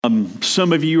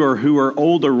Some of you who are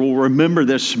older will remember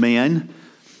this man.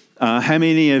 How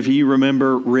many of you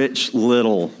remember Rich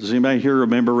Little? Does anybody here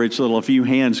remember Rich Little? A few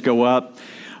hands go up.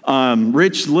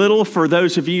 Rich Little, for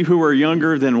those of you who are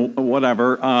younger than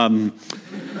whatever,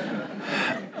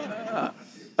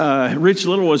 Rich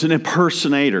Little was an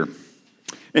impersonator.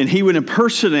 And he would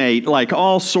impersonate like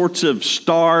all sorts of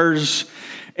stars.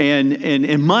 And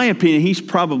in my opinion, he's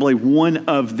probably one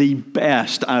of the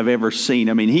best I've ever seen.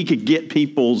 I mean, he could get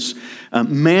people's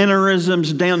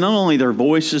mannerisms down, not only their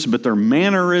voices, but their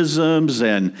mannerisms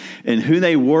and who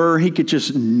they were. He could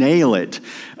just nail it.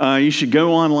 You should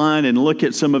go online and look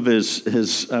at some of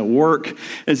his work.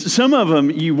 And some of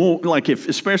them you won't, like,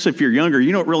 especially if you're younger,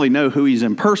 you don't really know who he's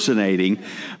impersonating.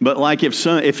 But like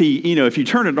if you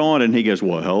turn it on and he goes,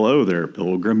 "Well, hello there,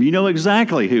 Pilgrim," you know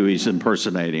exactly who he's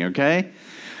impersonating, okay?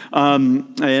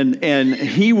 And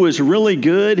he was really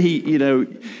good.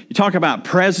 You talk about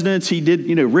presidents. He did,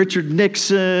 Richard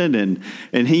Nixon,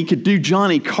 and he could do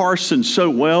Johnny Carson so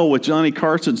well with Johnny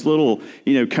Carson's little,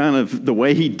 kind of the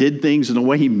way he did things and the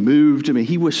way he moved. I mean,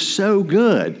 he was so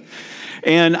good.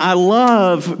 And I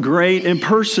love great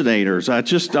impersonators.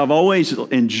 I've always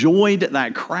enjoyed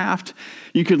that craft.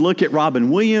 You could look at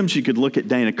Robin Williams. You could look at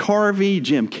Dana Carvey,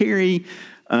 Jim Carrey,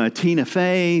 Tina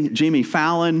Fey, Jimmy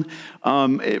Fallon.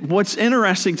 What's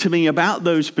interesting to me about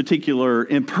those particular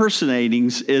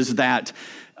impersonatings is that,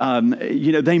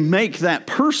 they make that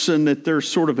person that they're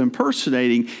sort of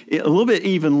impersonating a little bit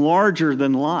even larger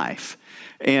than life.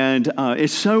 And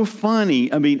it's so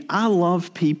funny. I mean, I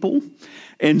love people.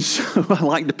 And so I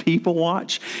like to people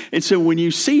watch. And so when you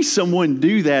see someone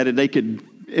do that and they could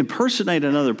impersonate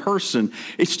another person,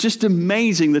 it's just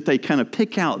amazing that they kind of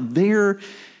pick out their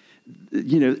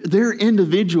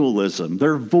individualism,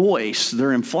 their voice,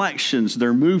 their inflections,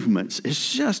 their movements.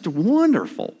 It's just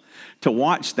wonderful to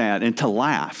watch that and to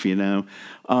laugh,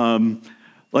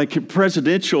 Like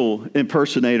presidential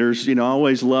impersonators, I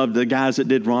always loved the guys that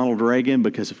did Ronald Reagan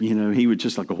because, he would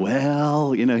just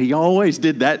he always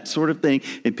did that sort of thing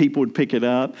and people would pick it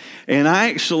up. And I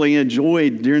actually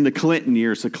enjoyed during the Clinton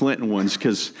years, the Clinton ones,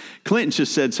 because Clinton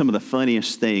just said some of the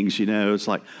funniest things, It's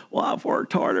like, well, I've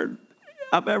worked harder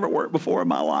I've ever worked before in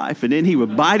my life. And then he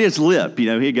would bite his lip,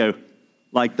 he'd go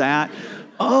like that.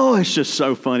 Oh, it's just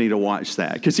so funny to watch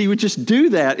that because he would just do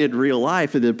that in real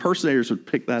life and the impersonators would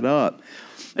pick that up.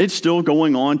 It's still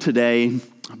going on today,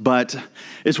 but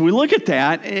as we look at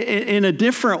that in a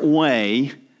different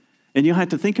way, and you'll have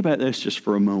to think about this just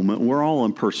for a moment, we're all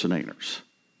impersonators.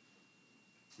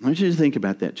 I want you to think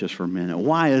about that just for a minute.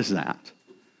 Why is that?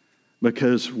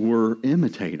 Because we're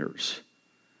imitators.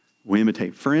 We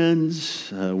imitate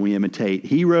friends. We imitate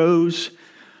heroes.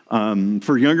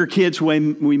 For younger kids, we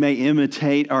may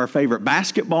imitate our favorite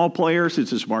basketball player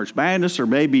since it's March Madness, or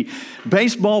maybe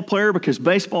baseball player because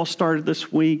baseball started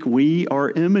this week. We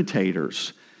are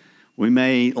imitators. We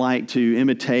may like to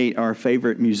imitate our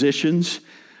favorite musicians.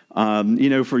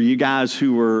 For you guys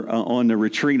who were on the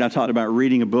retreat, I talked about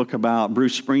reading a book about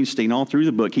Bruce Springsteen. All through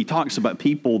the book, he talks about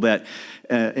people that,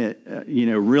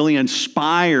 really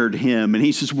inspired him. And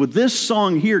he says, well, this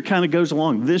song here kind of goes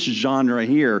along this genre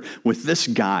here with this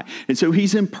guy. And so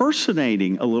he's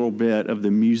impersonating a little bit of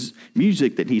the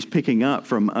music that he's picking up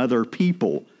from other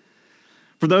people.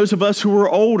 For those of us who are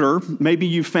older, maybe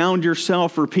you found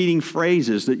yourself repeating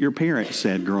phrases that your parents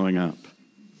said growing up.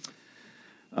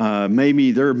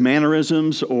 Maybe their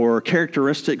mannerisms or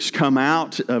characteristics come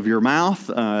out of your mouth,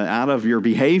 out of your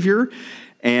behavior,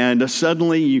 and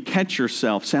suddenly you catch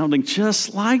yourself sounding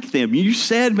just like them. You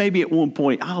said maybe at one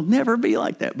point, I'll never be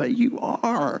like that, but you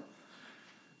are.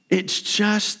 It's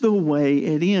just the way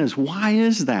it is. Why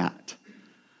is that?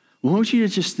 Well, I want you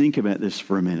to just think about this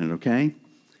for a minute, okay?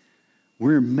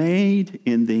 We're made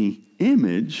in the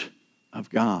image of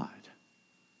God.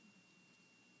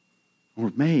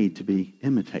 We're made to be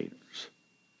imitators.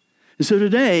 And so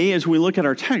today, as we look at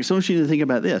our text, I want you to think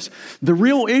about this. The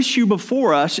real issue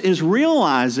before us is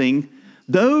realizing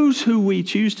those who we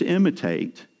choose to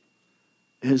imitate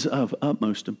is of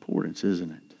utmost importance,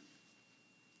 isn't it?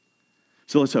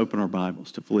 So let's open our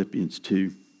Bibles to Philippians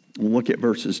 2. We'll look at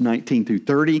verses 19 through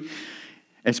 30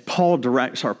 as Paul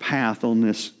directs our path on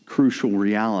this crucial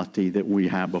reality that we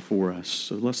have before us.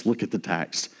 So let's look at the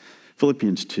text.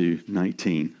 Philippians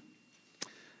 2:19.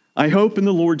 I hope in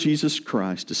the Lord Jesus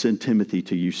Christ to send Timothy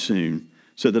to you soon,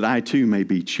 so that I too may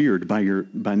be cheered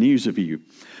by news of you.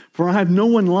 For I have no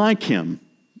one like him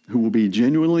who will be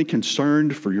genuinely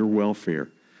concerned for your welfare.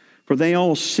 For they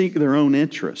all seek their own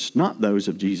interests, not those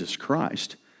of Jesus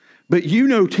Christ. But you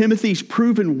know Timothy's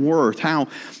proven worth, how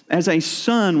as a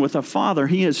son with a father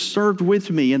he has served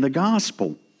with me in the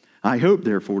gospel. I hope,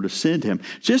 therefore, to send him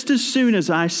just as soon as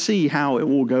I see how it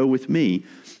will go with me.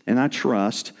 And I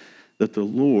trust that the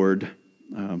Lord,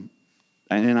 and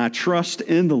I trust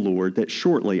in the Lord that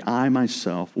shortly I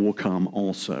myself will come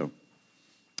also.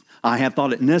 I have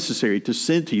thought it necessary to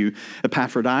send to you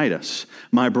Epaphroditus,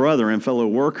 my brother and fellow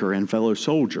worker and fellow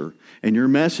soldier, and your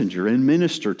messenger and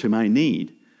minister to my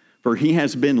need. For he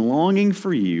has been longing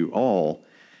for you all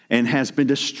and has been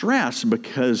distressed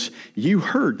because you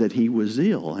heard that he was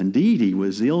ill. Indeed, he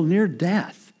was ill near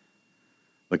death.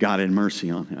 But God had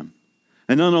mercy on him.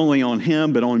 And not only on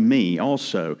him, but on me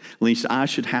also, lest I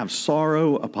should have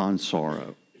sorrow upon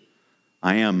sorrow.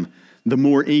 I am the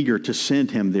more eager to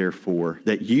send him, therefore,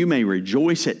 that you may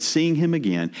rejoice at seeing him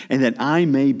again, and that I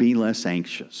may be less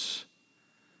anxious.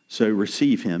 So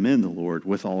receive him in the Lord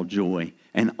with all joy,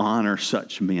 and honor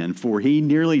such men, for he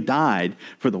nearly died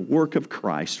for the work of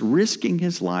Christ, risking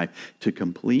his life to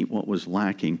complete what was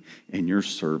lacking in your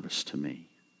service to me.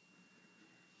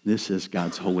 This is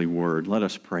God's holy word. Let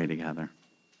us pray together.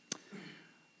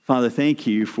 Father, thank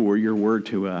you for your word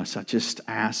to us. I just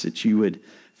ask that you would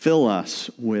fill us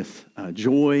with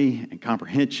joy and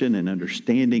comprehension and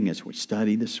understanding as we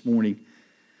study this morning.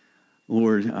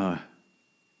 Lord,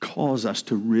 cause us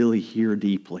to really hear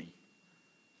deeply,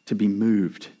 to be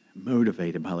moved,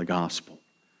 motivated by the gospel,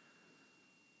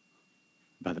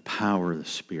 by the power of the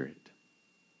Spirit.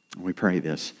 And we pray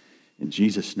this in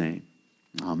Jesus' name.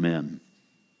 Amen.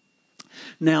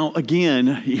 Now, again,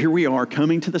 here we are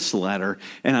coming to this letter,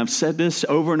 and I've said this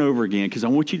over and over again because I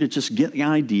want you to just get the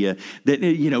idea that,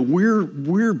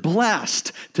 we're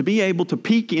blessed to be able to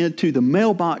peek into the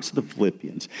mailbox of the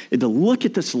Philippians and to look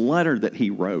at this letter that he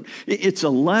wrote. It's a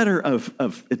letter of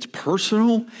it's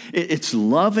personal, it's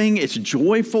loving, it's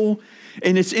joyful.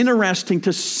 And it's interesting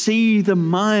to see the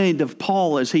mind of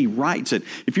Paul as he writes it.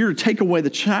 If you were to take away the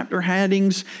chapter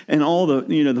headings and all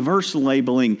the verse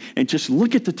labeling and just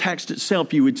look at the text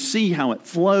itself, you would see how it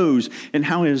flows and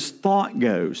how his thought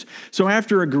goes. So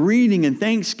after a greeting and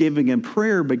thanksgiving and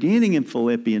prayer beginning in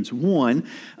Philippians 1,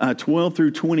 12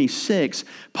 through 26,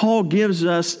 Paul gives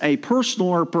us a personal,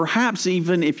 or perhaps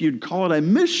even if you'd call it a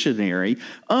missionary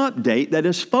update that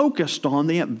is focused on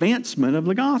the advancement of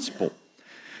the gospel.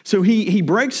 So he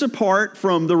breaks apart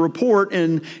from the report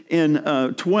in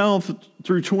 12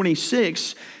 through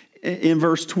 26 in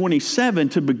verse 27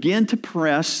 to begin to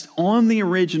press on the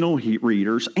original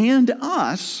readers and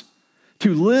us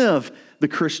to live the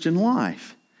Christian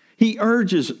life. He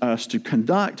urges us to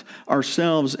conduct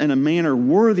ourselves in a manner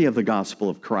worthy of the gospel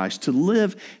of Christ, to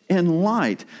live in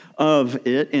light of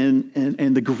it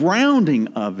and the grounding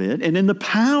of it and in the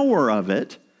power of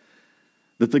it,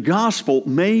 that the gospel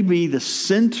may be the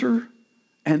center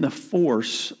and the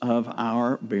force of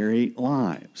our very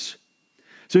lives.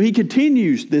 So he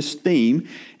continues this theme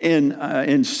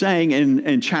in saying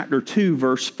in chapter 2,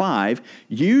 verse 5,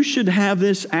 you should have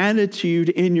this attitude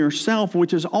in yourself,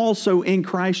 which is also in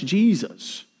Christ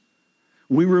Jesus.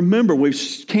 We remember,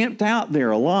 we've camped out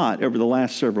there a lot over the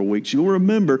last several weeks. You'll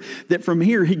remember that from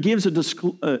here, he gives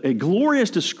a glorious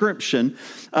description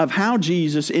of how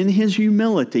Jesus, in his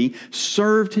humility,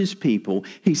 served his people.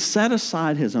 He set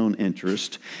aside his own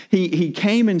interest. He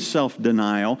came in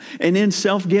self-denial, and in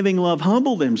self-giving love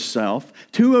humbled himself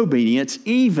to obedience,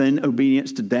 even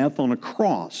obedience to death on a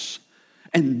cross.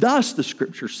 And thus, the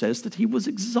scripture says that he was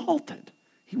exalted.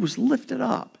 He was lifted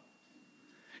up.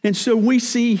 And so we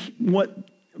see what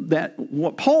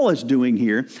Paul is doing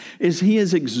here is he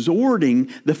is exhorting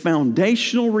the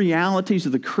foundational realities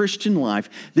of the Christian life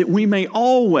that we may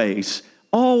always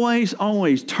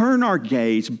turn our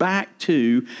gaze back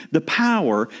to the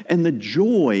power and the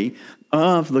joy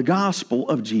of the gospel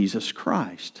of Jesus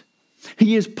Christ.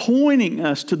 He is pointing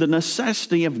us to the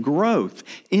necessity of growth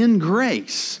in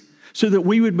grace so that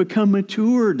we would become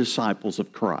mature disciples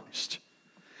of Christ.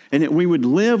 And that we would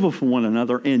live with one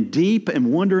another in deep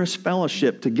and wondrous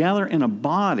fellowship together in a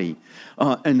body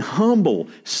and humble,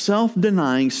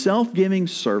 self-denying, self-giving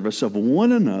service of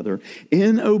one another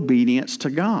in obedience to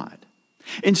God.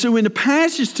 And so in the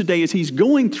passage today, as he's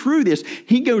going through this,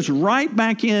 he goes right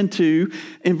back into,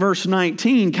 in verse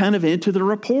 19, kind of into the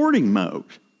reporting mode.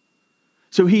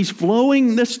 So he's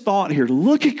flowing this thought here.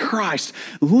 Look at Christ.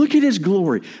 Look at his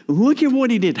glory. Look at what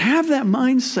he did. Have that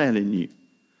mindset in you.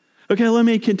 Okay, let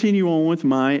me continue on with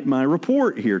my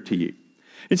report here to you.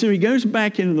 And so he goes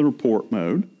back into the report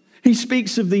mode. He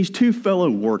speaks of these two fellow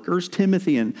workers,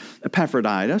 Timothy and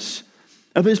Epaphroditus,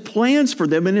 of his plans for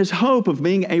them and his hope of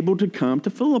being able to come to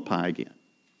Philippi again.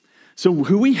 So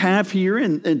who we have here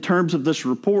in terms of this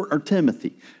report are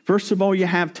Timothy. First of all, you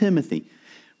have Timothy.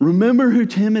 Remember who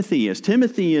Timothy is.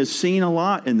 Timothy is seen a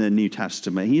lot in the New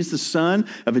Testament. He's the son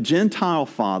of a Gentile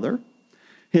father.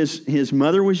 His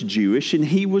mother was Jewish, and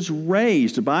he was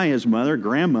raised by his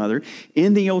grandmother,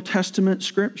 in the Old Testament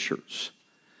scriptures.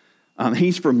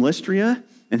 He's from Lystra,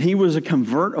 and he was a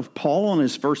convert of Paul on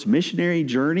his first missionary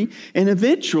journey, and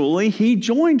eventually he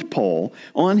joined Paul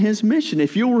on his mission.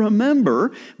 If you'll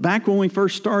remember, back when we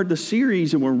first started the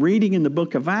series and we're reading in the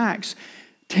book of Acts,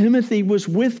 Timothy was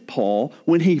with Paul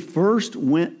when he first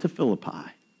went to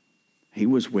Philippi. He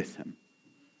was with him.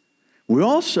 We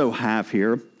also have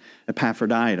here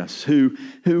Epaphroditus, who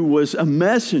was a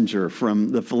messenger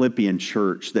from the Philippian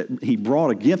church, that he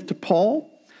brought a gift to Paul.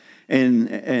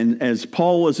 And as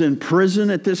Paul was in prison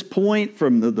at this point,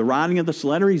 from the writing of this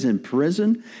letter, he's in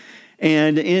prison.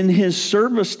 And in his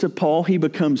service to Paul, he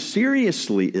becomes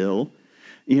seriously ill.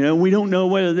 We don't know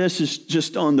whether this is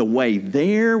just on the way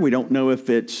there. We don't know if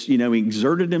it's, he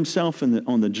exerted himself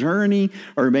on the journey,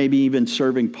 or maybe even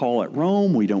serving Paul at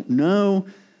Rome. We don't know.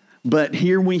 But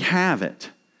here we have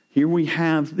it. Here we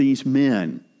have these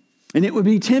men. And it would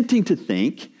be tempting to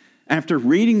think, after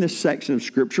reading this section of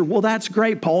Scripture, well, that's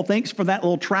great, Paul. Thanks for that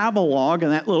little travel log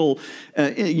and that little,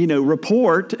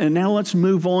 report. And now let's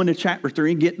move on to chapter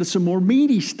 3 and get to some more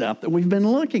meaty stuff that we've been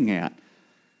looking at.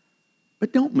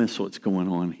 But don't miss what's going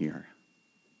on here.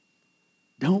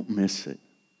 Don't miss it.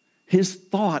 His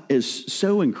thought is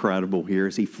so incredible here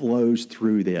as he flows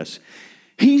through this.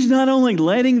 He's not only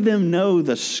letting them know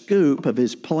the scoop of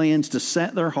his plans to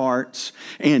set their hearts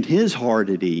and his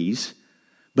heart at ease,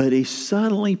 but he's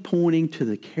subtly pointing to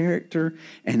the character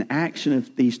and action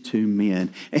of these two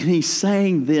men. And he's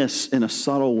saying this in a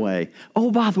subtle way. Oh,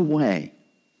 by the way,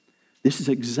 this is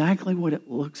exactly what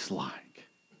it looks like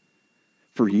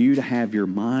for you to have your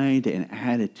mind and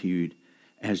attitude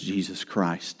as Jesus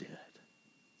Christ did.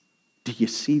 Do you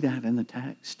see that in the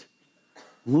text?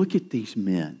 Look at these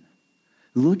men.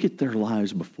 Look at their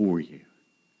lives before you.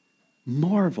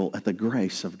 Marvel at the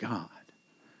grace of God.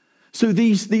 So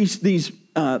these men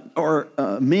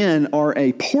are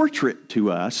a portrait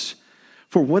to us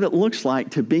for what it looks like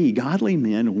to be godly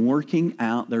men working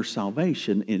out their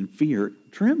salvation in fear and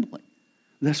trembling.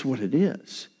 That's what it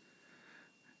is.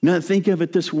 Now think of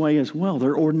it this way as well.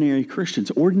 They're ordinary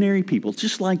Christians, ordinary people,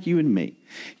 just like you and me.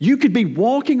 You could be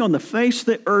walking on the face of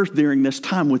the earth during this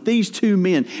time with these two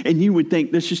men, and you would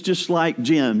think this is just like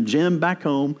Jim. Jim back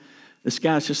home, this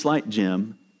guy's just like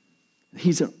Jim.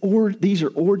 These are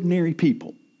ordinary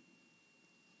people,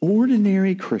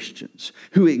 ordinary Christians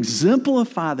who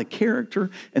exemplify the character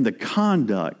and the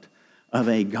conduct of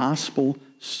a gospel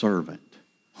servant.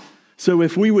 So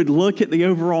if we would look at the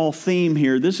overall theme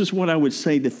here, this is what I would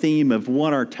say the theme of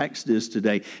what our text is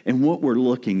today and what we're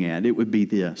looking at. It would be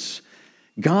this.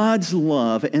 God's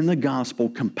love in the gospel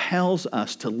compels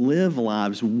us to live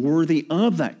lives worthy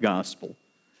of that gospel.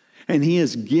 And he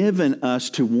has given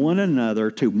us to one another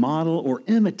to model or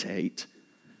imitate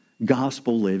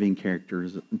gospel living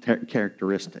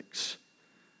characteristics.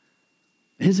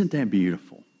 Isn't that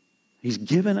beautiful? He's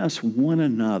given us one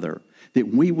another that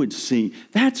we would see.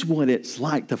 That's what it's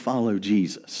like to follow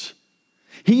Jesus.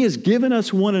 He has given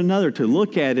us one another to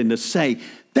look at and to say,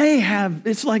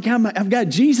 it's like I've got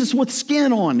Jesus with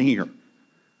skin on here.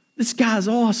 This guy's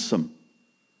awesome.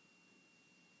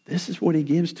 This is what he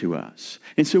gives to us.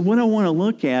 And so what I want to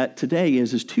look at today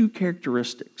is two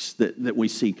characteristics that we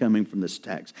see coming from this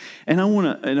text. And I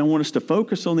want us to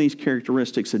focus on these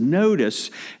characteristics and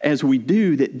notice as we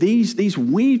do that these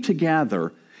weave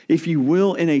together, if you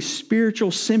will, in a spiritual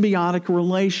symbiotic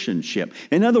relationship.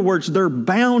 In other words, they're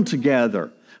bound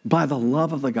together by the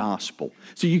love of the gospel.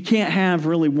 So you can't have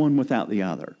really one without the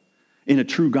other in a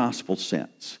true gospel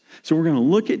sense. So we're going to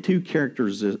look at two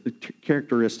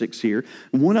characteristics here.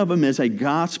 One of them is a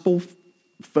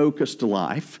gospel-focused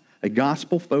life,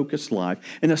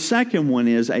 And the second one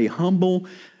is a humble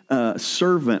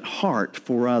servant heart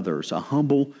for others, a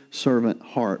humble servant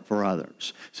heart for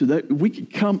others. So that we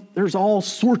could there's all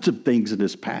sorts of things in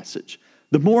this passage.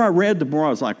 The more I read, the more I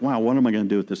was like, wow, what am I going to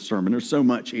do with this sermon? There's so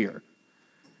much here.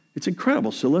 It's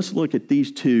incredible. So let's look at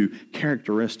these two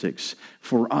characteristics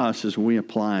for us as we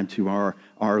apply into our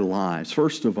lives.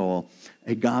 First of all,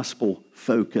 a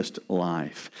gospel-focused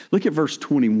life. Look at verse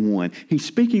 21. He's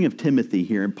speaking of Timothy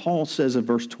here, and Paul says in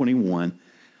verse 21,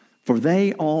 "For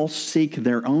they all seek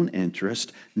their own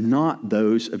interest, not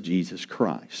those of Jesus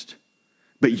Christ.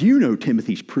 But you know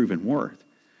Timothy's proven worth,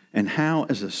 and how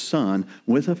as a son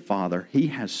with a father he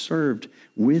has served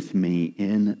with me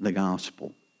in the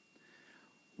gospel."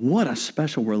 What a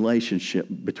special relationship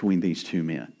between these two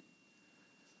men.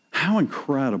 How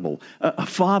incredible. A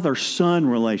father-son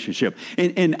relationship.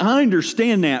 And I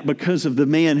understand that because of the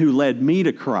man who led me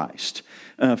to Christ.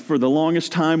 For the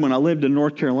longest time when I lived in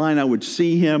North Carolina, I would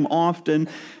see him often.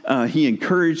 He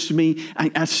encouraged me.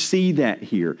 I see that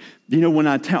here. You know, when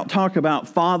I talk about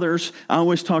fathers, I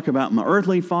always talk about my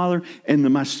earthly father and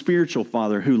my spiritual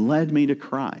father who led me to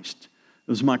Christ. It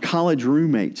was my college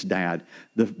roommate's dad,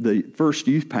 the first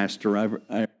youth pastor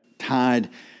I tied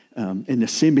in a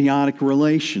symbiotic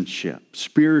relationship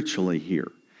spiritually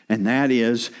here. And that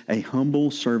is a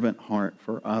humble servant heart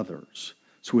for others.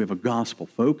 So we have a gospel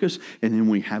focus, and then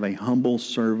we have a humble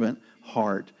servant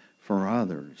heart for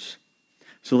others.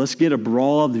 So let's get a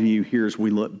broad view here as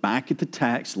we look back at the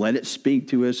text, let it speak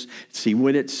to us, see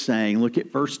what it's saying. Look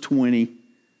at verse 20.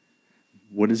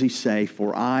 What does he say?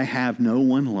 For I have no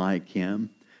one like him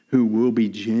who will be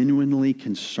genuinely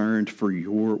concerned for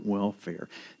your welfare.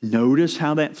 Notice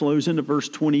how that flows into verse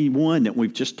 21 that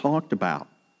we've just talked about.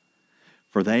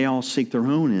 For they all seek their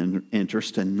own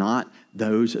interest and not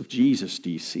those of Jesus. Do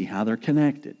you see how they're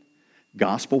connected?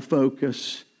 Gospel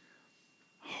focus,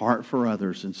 heart for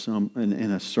others, and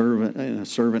a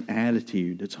servant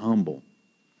attitude that's humble.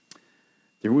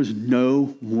 There was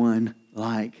no one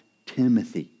like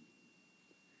Timothy.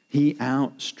 He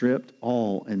outstripped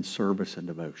all in service and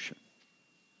devotion.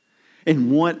 And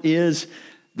what is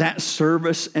that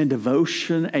service and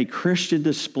devotion? A Christian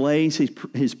displays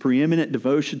his preeminent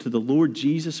devotion to the Lord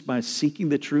Jesus by seeking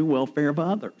the true welfare of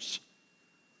others.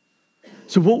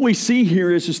 So what we see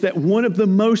here is that one of the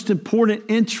most important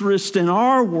interests in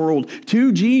our world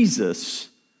to Jesus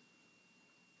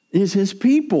is his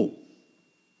people.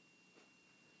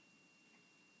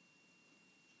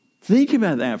 Think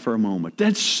about that for a moment.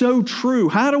 That's so true.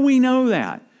 How do we know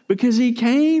that? Because he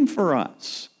came for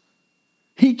us.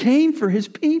 He came for his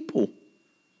people.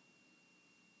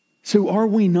 So are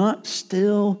we not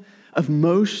still of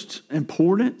most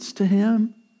importance to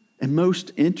him and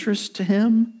most interest to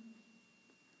him?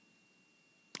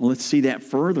 Let's see that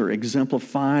further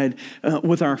exemplified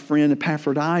with our friend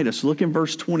Epaphroditus. Look in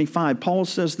verse 25. Paul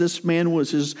says this man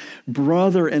was his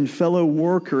brother and fellow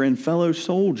worker and fellow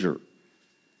soldier.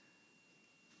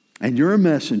 And you're a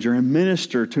messenger and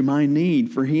minister to my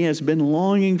need, for he has been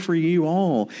longing for you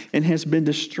all and has been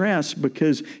distressed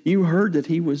because you heard that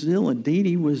he was ill. Indeed,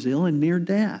 he was ill and near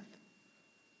death.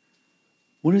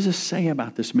 What does this say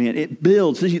about this man? It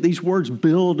builds. These words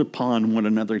build upon one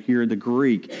another here in the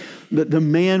Greek. The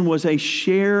man was a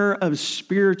share of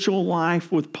spiritual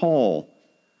life with Paul.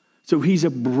 So he's a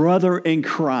brother in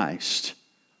Christ.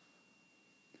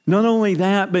 Not only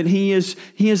that, but he is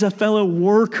a fellow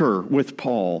worker with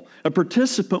Paul, a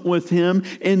participant with him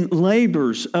in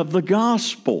labors of the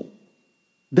gospel.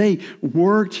 They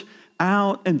worked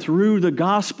out and through the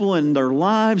gospel in their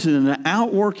lives and in an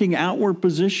outward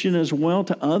position as well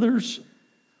to others.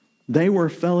 They were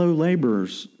fellow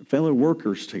laborers, fellow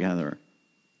workers together.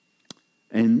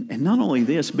 And not only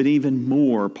this, but even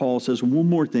more, Paul says, one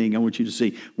more thing I want you to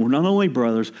see. We're not only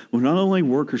brothers, we're not only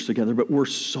workers together, but we're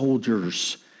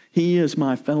soldiers. He is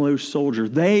my fellow soldier.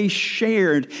 They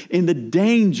shared in the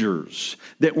dangers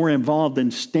that were involved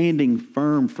in standing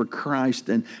firm for Christ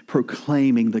and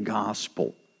proclaiming the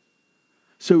gospel.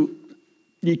 So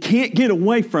you can't get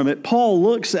away from it. Paul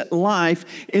looks at life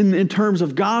in terms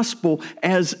of gospel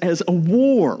as a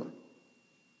war.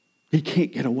 He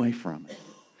can't get away from it.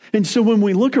 And so when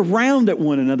we look around at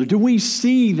one another, do we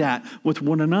see that with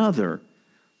one another?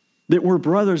 That we're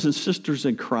brothers and sisters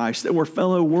in Christ, that we're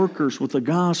fellow workers with the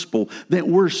gospel, that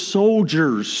we're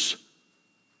soldiers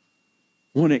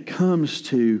when it comes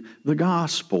to the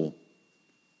gospel.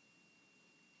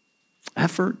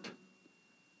 Effort,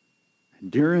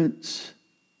 endurance,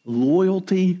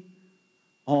 loyalty,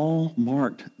 all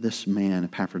marked this man,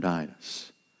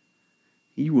 Epaphroditus.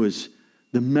 He was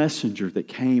the messenger that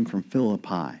came from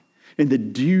Philippi.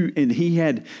 And he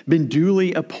had been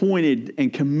duly appointed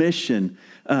and commissioned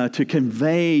to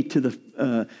convey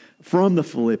from the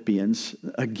Philippians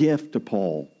a gift to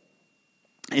Paul.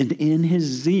 And in his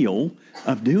zeal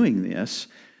of doing this,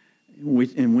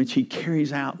 in which he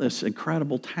carries out this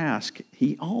incredible task,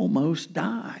 he almost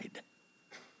died.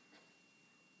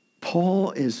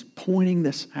 Paul is pointing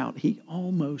this out. He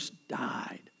almost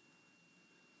died.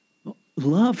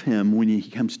 Love him when he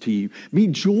comes to you. Be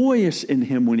joyous in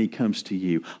him when he comes to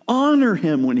you. Honor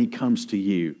him when he comes to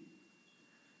you.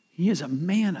 He is a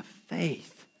man of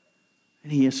faith,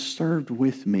 and he has served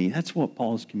with me. That's what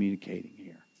Paul is communicating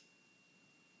here.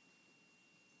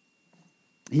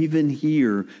 Even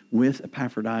here with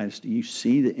Epaphroditus, do you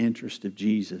see the interest of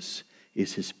Jesus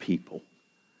is his people?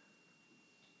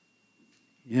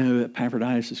 You know,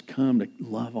 Epaphroditus has come to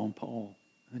love on Paul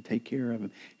take care of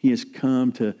him. He has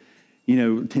come to,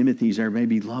 Timothy's there.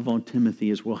 Maybe love on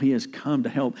Timothy as well. He has come to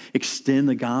help extend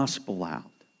the gospel out.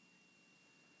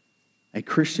 A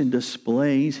Christian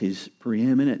displays his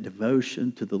preeminent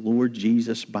devotion to the Lord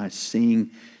Jesus by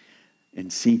seeing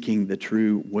and seeking the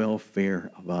true welfare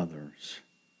of others.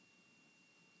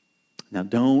 Now,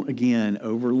 don't, again,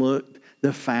 overlook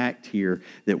the fact here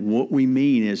that what we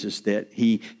mean is that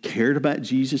he cared about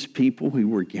Jesus' people who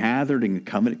were gathered in the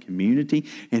covenant community,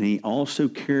 and he also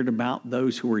cared about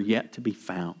those who were yet to be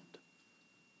found.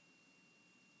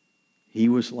 He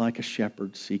was like a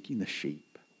shepherd seeking the sheep.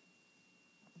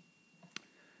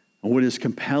 And what is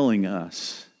compelling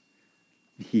us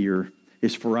here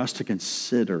is for us to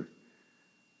consider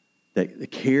that the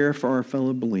care for our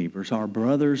fellow believers, our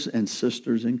brothers and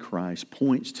sisters in Christ,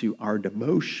 points to our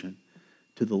devotion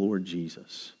to the Lord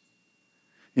Jesus.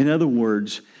 In other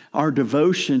words, our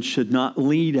devotion should not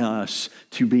lead us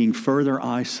to being further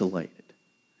isolated.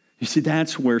 You see,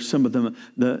 that's where some of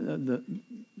the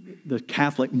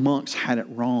Catholic monks had it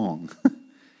wrong,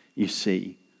 you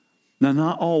see. Now,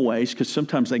 not always, because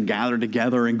sometimes they gather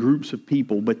together in groups of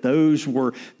people, but those who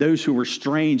were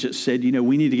strange that said,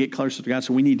 we need to get closer to God,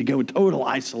 so we need to go in total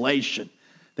isolation.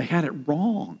 They had it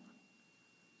wrong.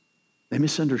 They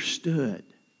misunderstood.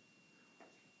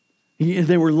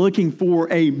 They were looking for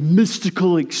a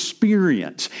mystical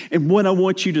experience. And what I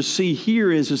want you to see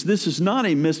here is this is not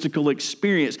a mystical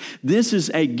experience. This is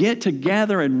a get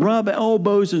together and rub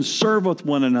elbows and serve with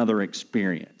one another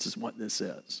experience, is what this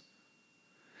is.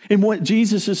 And what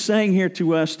Jesus is saying here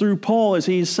to us through Paul is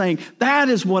he is saying, that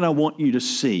is what I want you to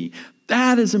see.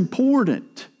 That is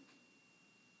important.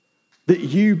 That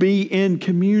you be in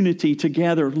community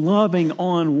together, loving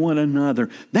on one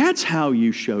another. That's how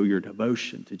you show your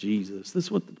devotion to Jesus. This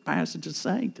is what the passage is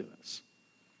saying to us.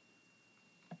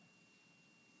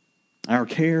 Our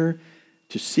care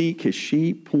to seek his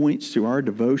sheep points to our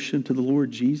devotion to the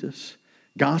Lord Jesus.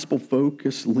 Gospel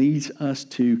focus leads us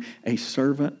to a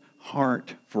servant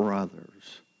heart for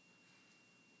others.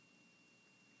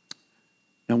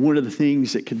 Now, one of the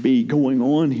things that could be going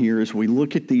on here as we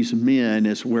look at these men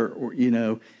is where,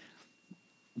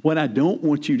 what I don't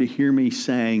want you to hear me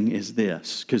saying is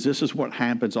this, because this is what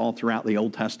happens all throughout the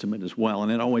Old Testament as well,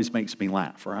 and it always makes me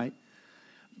laugh, right?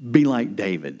 Be like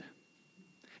David.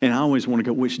 And I always want to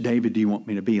go, which David do you want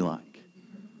me to be like?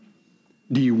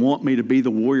 Do you want me to be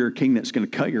the warrior king that's going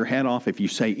to cut your head off if you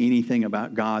say anything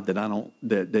about God that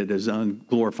is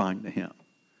unglorifying to him?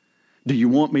 Do you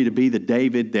want me to be the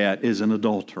David that is an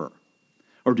adulterer?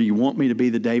 Or do you want me to be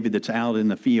the David that's out in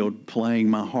the field playing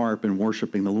my harp and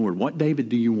worshiping the Lord? What David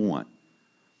do you want?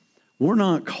 We're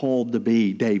not called to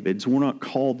be Davids. We're not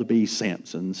called to be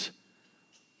Samsons.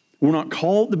 We're not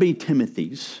called to be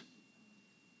Timothys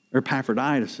or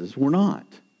Epaphroditus. We're not.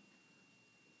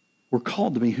 We're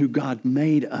called to be who God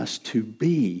made us to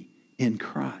be in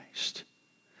Christ.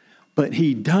 But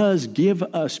he does give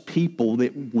us people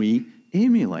that we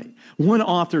emulate. One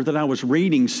author that I was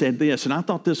reading said this, and I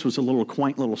thought this was a little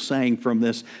quaint little saying from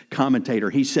this commentator.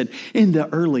 He said, in the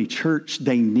early church,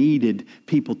 they needed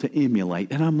people to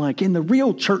emulate. And I'm like, in the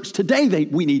real church today,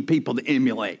 we need people to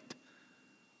emulate.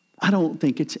 I don't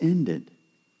think it's ended.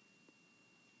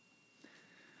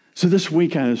 So this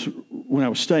week, when I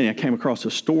was studying, I came across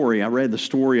a story. I read the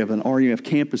story of an RUF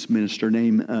campus minister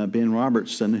named Ben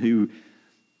Robertson, who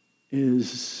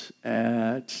is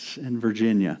in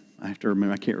Virginia. I have to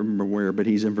remember, I can't remember where, but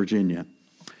he's in Virginia.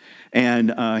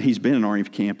 And he's been in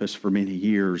RUF campus for many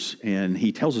years. And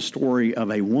he tells a story of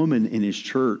a woman in his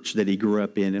church that he grew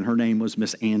up in, and her name was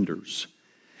Miss Anders.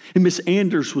 And Miss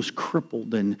Anders was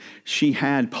crippled, and she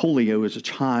had polio as a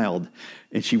child.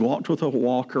 And she walked with a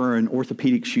walker and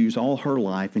orthopedic shoes all her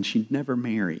life, and she'd never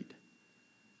married.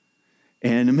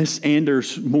 And Miss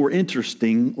Anders, more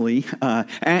interestingly,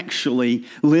 actually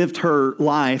lived her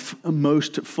life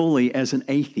most fully as an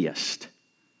atheist.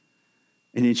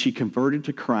 And then she converted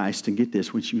to Christ, and get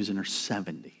this, when she was in her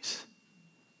 70s.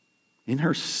 In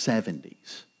her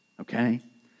 70s, okay?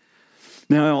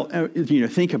 Now,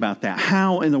 think about that.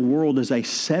 How in the world is a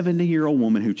 70-year-old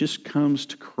woman who just comes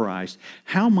to Christ,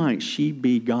 how might she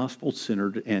be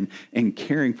gospel-centered and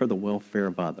caring for the welfare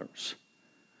of others?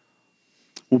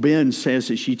 Well, Ben says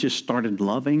that she just started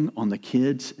loving on the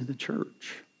kids in the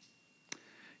church.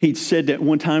 He'd said that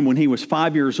one time when he was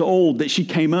 5 years old that she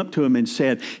came up to him and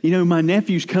said, my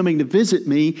nephew's coming to visit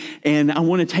me and I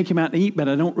want to take him out to eat, but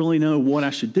I don't really know what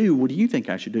I should do. What do you think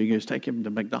I should do? He goes, take him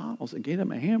to McDonald's and get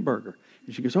him a hamburger.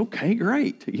 And she goes, okay,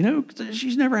 great.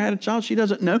 She's never had a child. She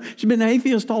doesn't know. She's been an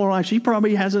atheist all her life. She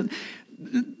probably hasn't,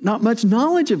 not much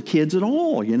knowledge of kids at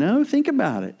all, Think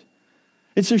about it.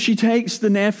 And so she takes the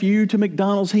nephew to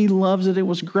McDonald's. He loves it. It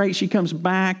was great. She comes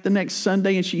back the next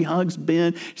Sunday and she hugs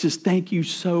Ben. She says, thank you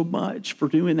so much for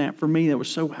doing that for me. That was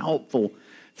so helpful.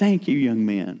 Thank you, young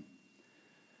man.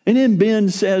 And then Ben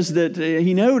says that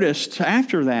he noticed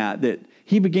after that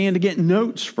he began to get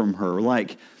notes from her,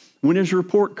 like when his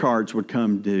report cards would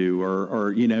come due,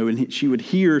 and she would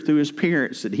hear through his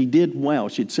parents that he did well.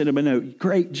 She'd send him a note,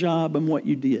 great job on what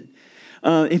you did.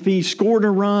 If he scored a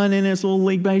run in his little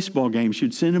league baseball game,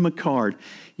 she'd send him a card.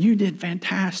 You did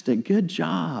fantastic. Good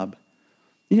job.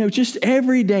 Just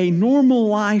everyday, normal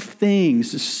life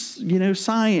things,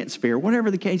 science fair,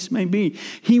 whatever the case may be.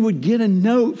 He would get a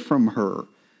note from her.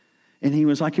 And he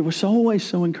was like, it was always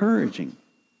so encouraging.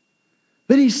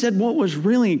 But he said what was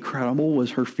really incredible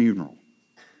was her funeral.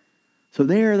 So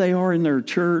there they are in their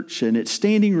church, and it's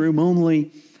standing room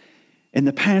only. And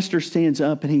the pastor stands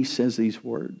up and he says these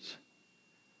words.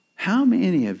 How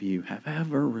many of you have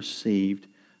ever received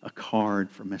a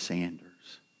card from Miss Anders?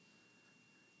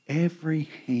 Every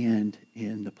hand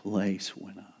in the place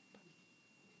went up.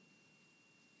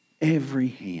 Every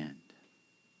hand.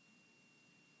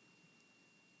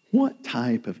 What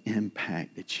type of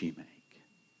impact did she make?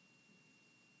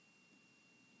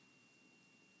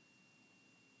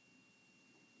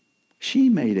 She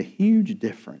made a huge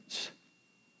difference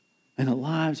in the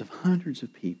lives of hundreds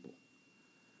of people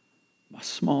by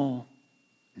small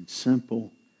and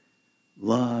simple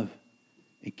love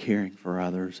and caring for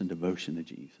others and devotion to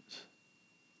Jesus.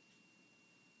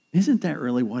 Isn't that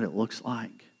really what it looks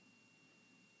like?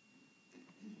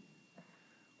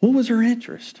 What was her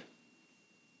interest?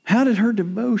 How did her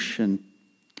devotion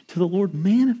to the Lord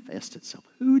manifest itself?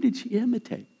 Who did she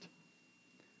imitate?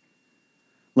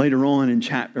 Later on in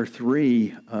chapter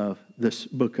 3 of this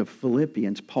book of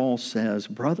Philippians, Paul says,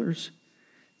 brothers,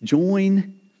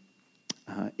 join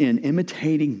in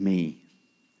imitating me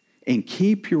and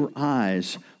keep your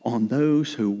eyes on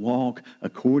those who walk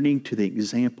according to the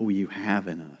example you have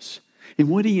in us. And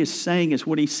what he is saying is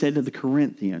what he said to the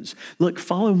Corinthians. Look,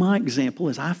 follow my example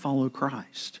as I follow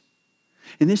Christ.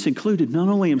 And this included not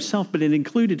only himself, but it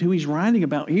included who he's writing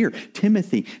about here,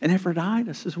 Timothy and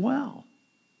Epaphroditus as well.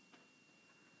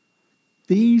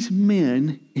 These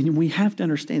men, and we have to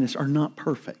understand this, are not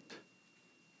perfect.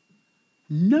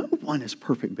 No one is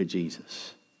perfect but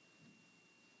Jesus.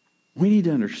 We need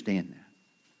to understand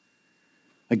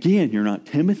that. Again, you're not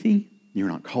Timothy. You're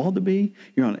not called to be.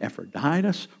 You're not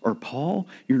Epaphroditus or Paul.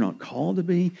 You're not called to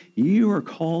be. You are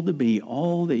called to be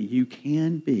all that you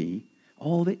can be,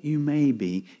 all that you may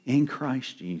be in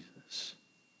Christ Jesus.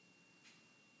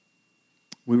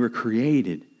 We were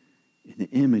created in the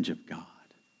image of God.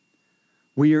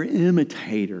 We are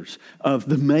imitators of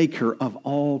the maker of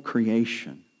all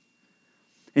creation.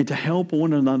 And to help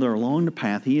one another along the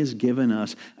path, he has given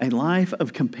us a life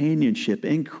of companionship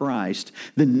in Christ,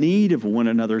 the need of one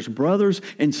another's brothers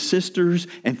and sisters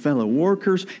and fellow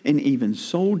workers and even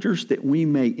soldiers, that we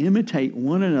may imitate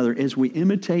one another as we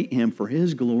imitate him for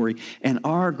his glory and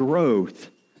our growth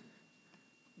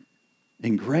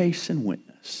in grace and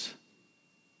witness.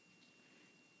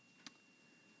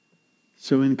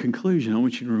 So in conclusion, I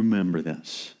want you to remember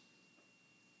this.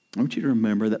 I want you to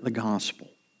remember that the gospel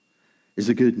is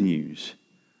the good news,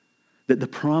 that the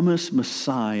promised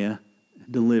Messiah,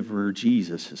 deliverer,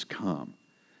 Jesus, has come.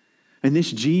 And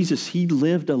this Jesus, he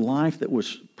lived a life that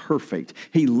was perfect.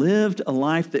 He lived a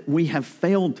life that we have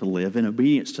failed to live in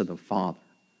obedience to the Father.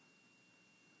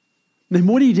 And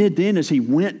what he did then is he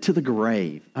went to the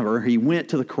grave, or he went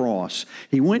to the cross.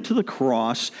 He went to the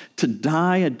cross to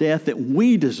die a death that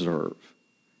we deserve,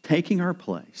 taking our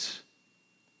place.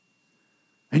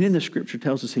 And then the scripture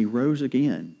tells us he rose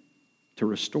again to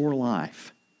restore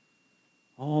life,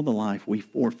 all the life we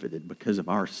forfeited because of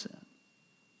our sin.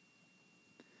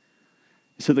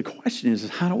 So the question is,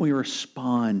 how do we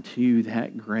respond to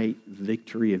that great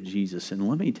victory of Jesus? And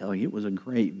let me tell you, it was a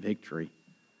great victory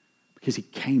because he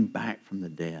came back from the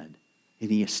dead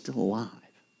and he is still alive.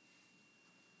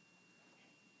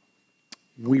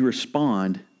 We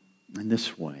respond in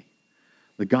this way.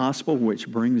 The gospel, which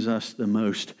brings us the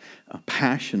most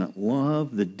passionate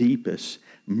love, the deepest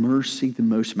mercy, the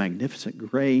most magnificent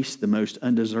grace, the most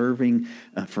undeserving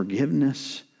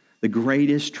forgiveness, the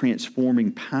greatest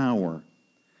transforming power,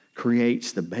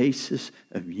 creates the basis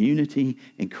of unity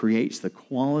and creates the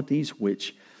qualities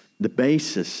which the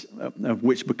basis of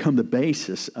which become the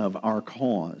basis of our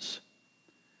cause.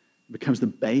 It becomes the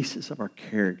basis of our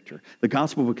character. The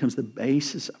gospel becomes the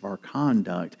basis of our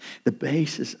conduct, the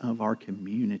basis of our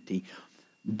community,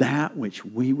 that which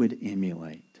we would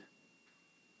emulate.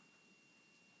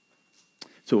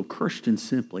 So a Christian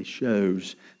simply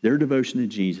shows their devotion to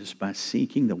Jesus by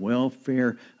seeking the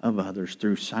welfare of others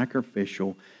through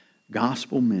sacrificial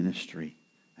gospel ministry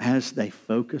as they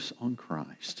focus on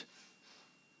Christ.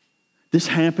 This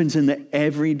happens in the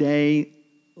everyday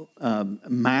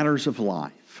matters of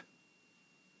life.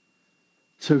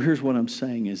 So here's what I'm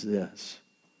saying is this.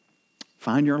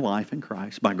 Find your life in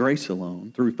Christ by grace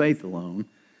alone, through faith alone,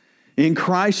 in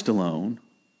Christ alone,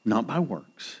 not by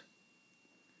works.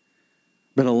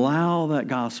 But allow that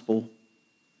gospel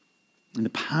and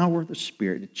the power of the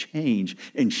Spirit to change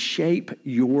and shape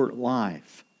your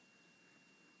life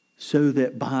so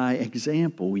that by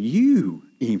example, you,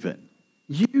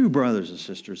 brothers and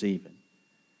sisters even,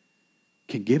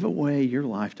 can give away your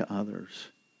life to others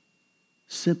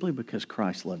simply because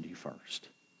Christ loved you first.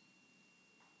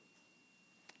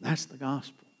 That's the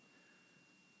gospel.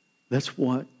 That's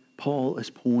what Paul is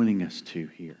pointing us to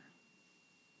here.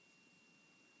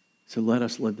 So let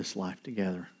us live this life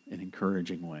together in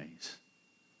encouraging ways.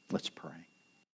 Let's pray.